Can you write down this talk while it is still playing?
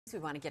We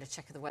want to get a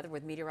check of the weather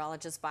with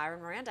meteorologist Byron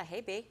Miranda.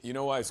 Hey, B. You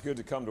know why it's good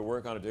to come to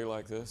work on a day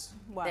like this?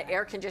 Why? The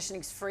air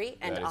conditioning's free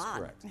and on. That is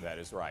correct. That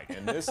is right.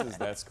 And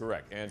that's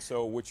correct. And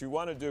so what you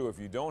want to do if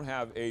you don't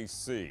have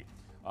AC,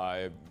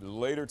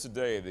 later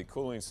today, the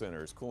cooling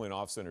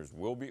off centers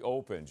will be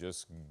open.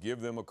 Just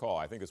give them a call.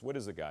 I think it's, what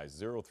is it, guys?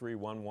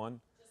 0311?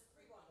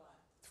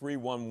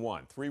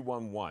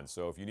 311.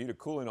 So if you need a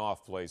cooling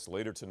off place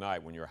later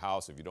tonight when your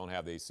house, if you don't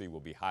have the AC, will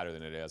be hotter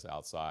than it is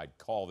outside,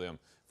 call them,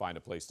 find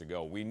a place to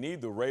go. We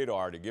need the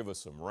radar to give us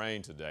some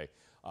rain today.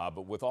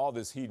 But with all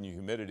this heat and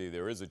humidity,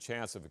 there is a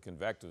chance of a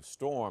convective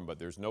storm, but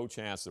there's no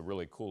chance to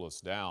really cool us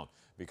down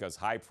because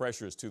high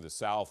pressure is to the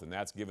south, and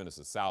that's giving us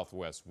a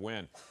southwest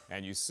wind.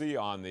 And you see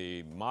on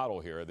the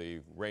model here,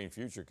 the rain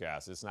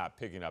futurecast, it's not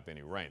picking up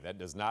any rain. That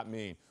does not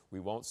mean we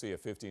won't see a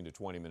 15 to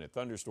 20-minute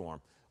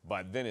thunderstorm,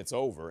 but then it's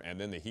over, and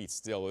then the heat's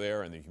still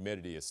there, and the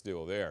humidity is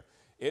still there.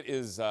 It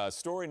is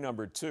story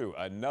number 2,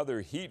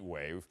 another heat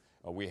wave.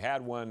 We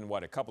had one,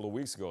 a couple of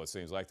weeks ago, it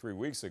seems like 3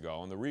 weeks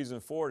ago, and the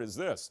reason for it is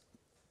this.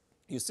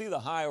 You see the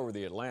high over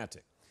the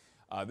Atlantic.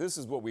 This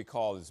is what we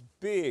call this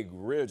big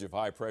ridge of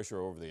high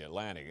pressure over the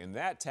Atlantic, and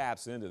that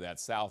taps into that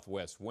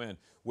southwest wind,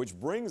 which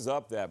brings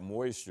up that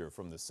moisture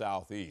from the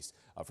southeast,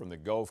 from the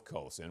Gulf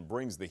Coast, and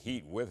brings the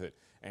heat with it.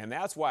 And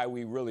that's why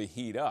we really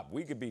heat up.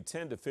 We could be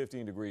 10 to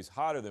 15 degrees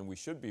hotter than we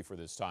should be for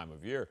this time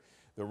of year.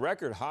 The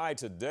record high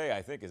today,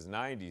 I think, is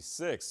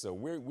 96, so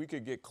we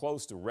could get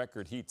close to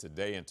record heat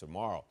today and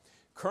tomorrow.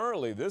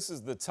 Currently, this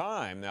is the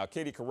time. Now,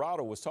 Katie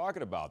Corrado was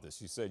talking about this.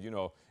 She said, you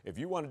know, if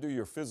you want to do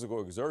your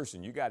physical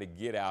exertion, you got to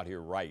get out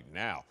here right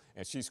now.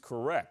 And she's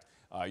correct.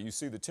 You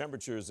see the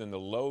temperatures in the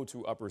low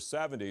to upper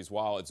 70s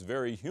while it's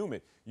very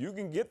humid. You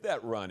can get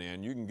that run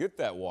in. You can get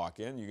that walk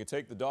in. You can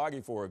take the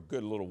doggy for a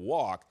good little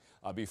walk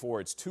before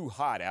it's too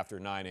hot after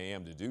 9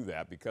 a.m. to do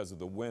that because of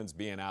the winds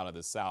being out of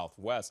the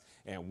southwest.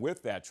 And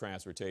with that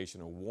transportation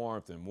of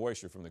warmth and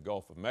moisture from the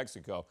Gulf of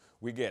Mexico,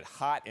 we get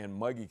hot and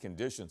muggy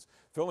conditions,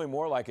 feeling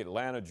more like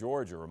Atlanta,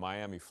 Georgia, or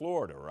Miami,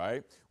 Florida,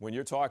 right? When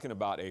you're talking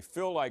about a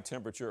feel-like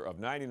temperature of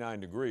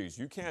 99 degrees,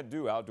 you can't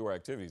do outdoor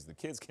activities. The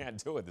kids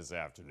can't do it this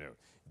afternoon.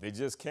 They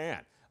just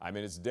can't. I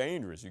mean, it's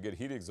dangerous. You get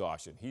heat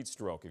exhaustion, heat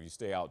stroke if you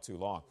stay out too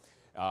long.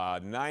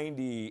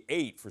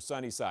 98 for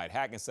Sunnyside,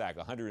 Hackensack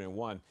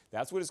 101.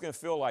 That's what it's going to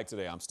feel like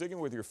today. I'm sticking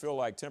with your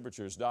feel-like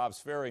temperatures. Dobbs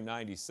Ferry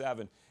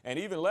 97, and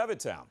even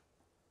Levittown.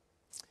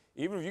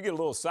 Even if you get a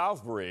little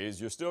south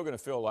breeze, you're still going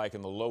to feel like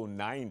in the low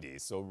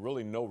 90s, so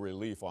really no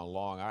relief on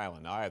Long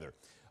Island either.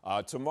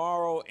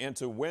 Tomorrow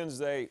into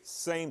Wednesday,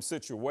 same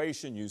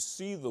situation. You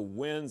see the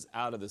winds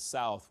out of the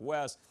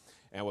southwest.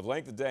 And with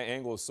length of day,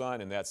 angle of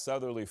sun, and that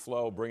southerly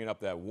flow bringing up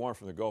that warmth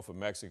from the Gulf of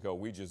Mexico,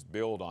 we just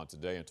build on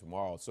today and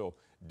tomorrow. So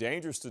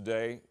dangerous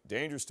today,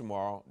 dangerous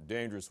tomorrow,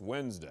 dangerous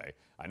Wednesday.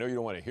 I know you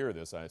don't want to hear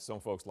this. Some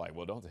folks are like,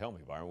 well, don't tell me,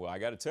 Byron. Well, I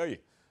got to tell you,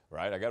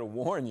 right? I got to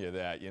warn you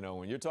that, you know,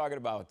 when you're talking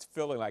about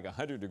feeling like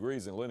 100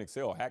 degrees in Lenox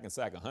Hill,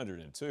 Hackensack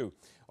 102,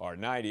 or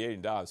 98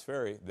 in Dobbs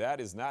Ferry, that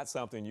is not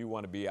something you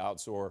want to be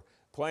outdoor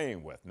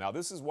playing with. Now,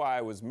 this is why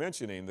I was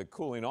mentioning the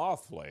cooling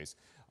off place.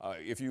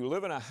 If you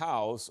live in a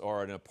house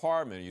or an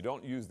apartment, you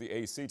don't use the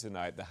AC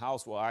tonight, the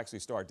house will actually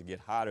start to get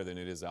hotter than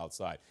it is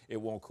outside.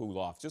 It won't cool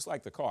off, just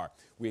like the car.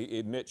 We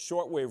emit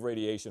shortwave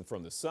radiation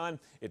from the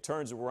sun. It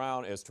turns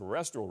around as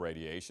terrestrial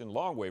radiation,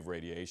 longwave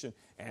radiation,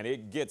 and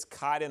it gets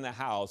caught in the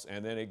house,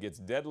 and then it gets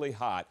deadly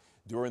hot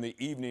during the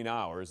evening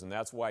hours, and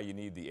that's why you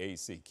need the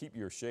AC. Keep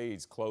your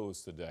shades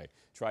closed today.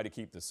 Try to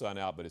keep the sun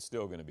out, but it's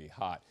still going to be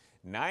hot.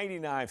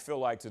 99 feel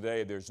like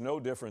today. There's no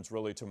difference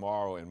really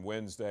tomorrow and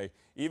Wednesday.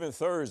 Even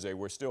Thursday,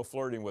 we're still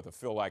flirting with a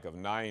feel like of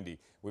 90.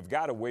 We've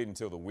got to wait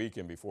until the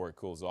weekend before it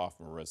cools off,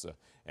 Marissa,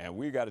 and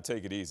we've got to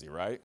take it easy, right?